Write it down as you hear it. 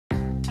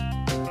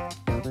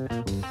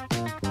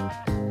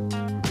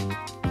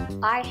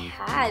I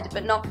had,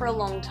 but not for a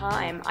long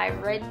time. I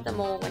read them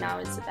all when I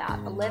was about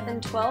 11,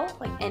 12,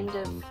 like end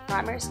of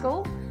primary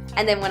school.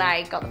 And then when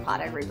I got the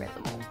part, I reread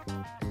them all.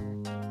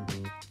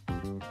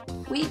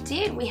 We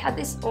did. We had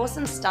this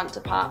awesome stunt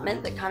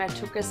department that kind of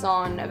took us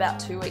on about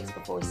 2 weeks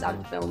before we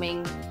started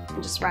filming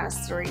and just ran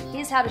us through,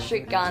 here's how to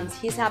shoot guns,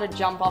 here's how to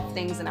jump off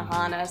things in a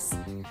harness,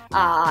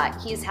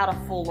 here's how to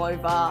fall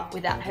over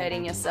without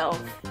hurting yourself,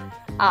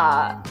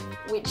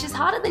 which is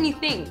harder than you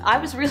think. I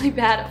was really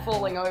bad at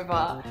falling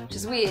over, which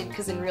is weird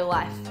because in real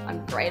life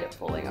I'm great at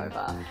falling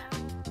over.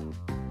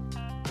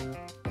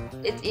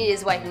 It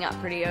is waking up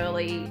pretty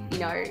early, you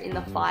know, in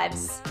the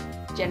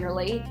 5s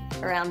generally,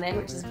 around then,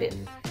 which is a bit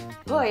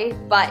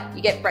but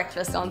you get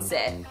breakfast on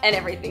set and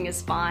everything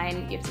is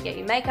fine. You have to get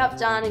your makeup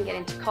done and get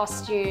into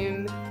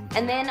costume.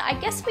 And then I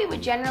guess we were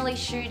generally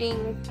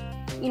shooting,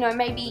 you know,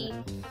 maybe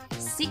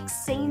 6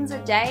 scenes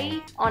a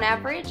day on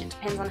average. It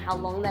depends on how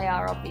long they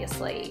are,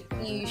 obviously.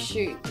 You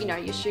shoot, you know,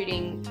 you're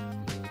shooting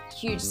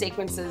huge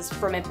sequences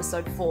from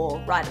episode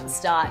 4 right at the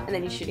start, and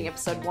then you're shooting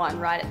episode 1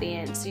 right at the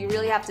end. So you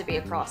really have to be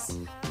across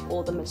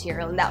all the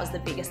material, and that was the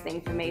biggest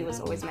thing for me,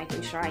 was always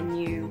making sure I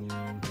knew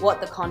what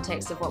the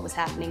context of what was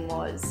happening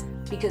was,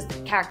 because the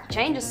character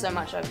changes so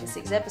much over the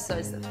 6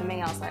 episodes that for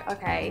me I was like,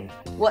 okay,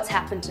 what's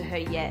happened to her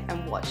yet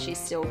and what she's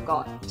still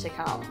got to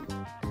come.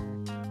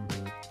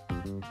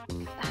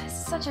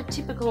 It's such a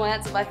typical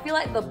answer, but I feel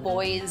like the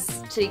boys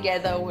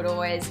together would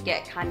always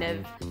get kind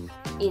of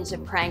into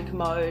prank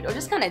mode or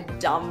just kind of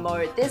dumb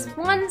mode. There's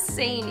one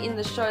scene in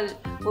the show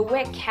where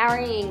we're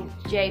carrying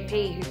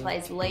JP, who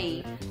plays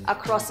Lee,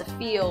 across a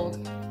field,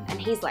 and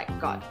he's like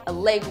got a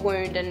leg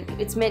wound and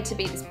it's meant to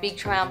be this big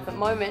triumphant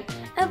moment,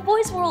 and the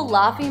boys were all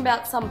laughing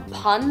about some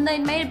pun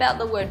they'd made about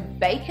the word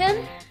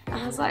bacon, and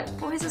I was like,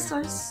 boys are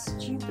so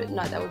stupid.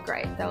 No, they were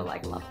great, they were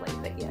like lovely,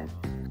 but yeah.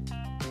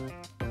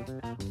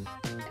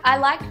 I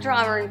like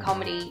drama and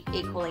comedy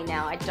equally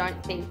now. I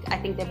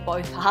think they're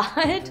both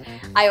hard.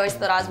 I always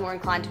thought I was more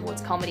inclined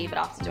towards comedy, but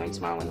after doing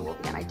Tomorrow When the Wolf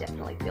Again, I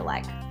definitely feel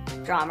like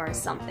drama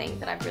is something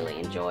that I've really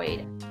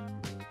enjoyed.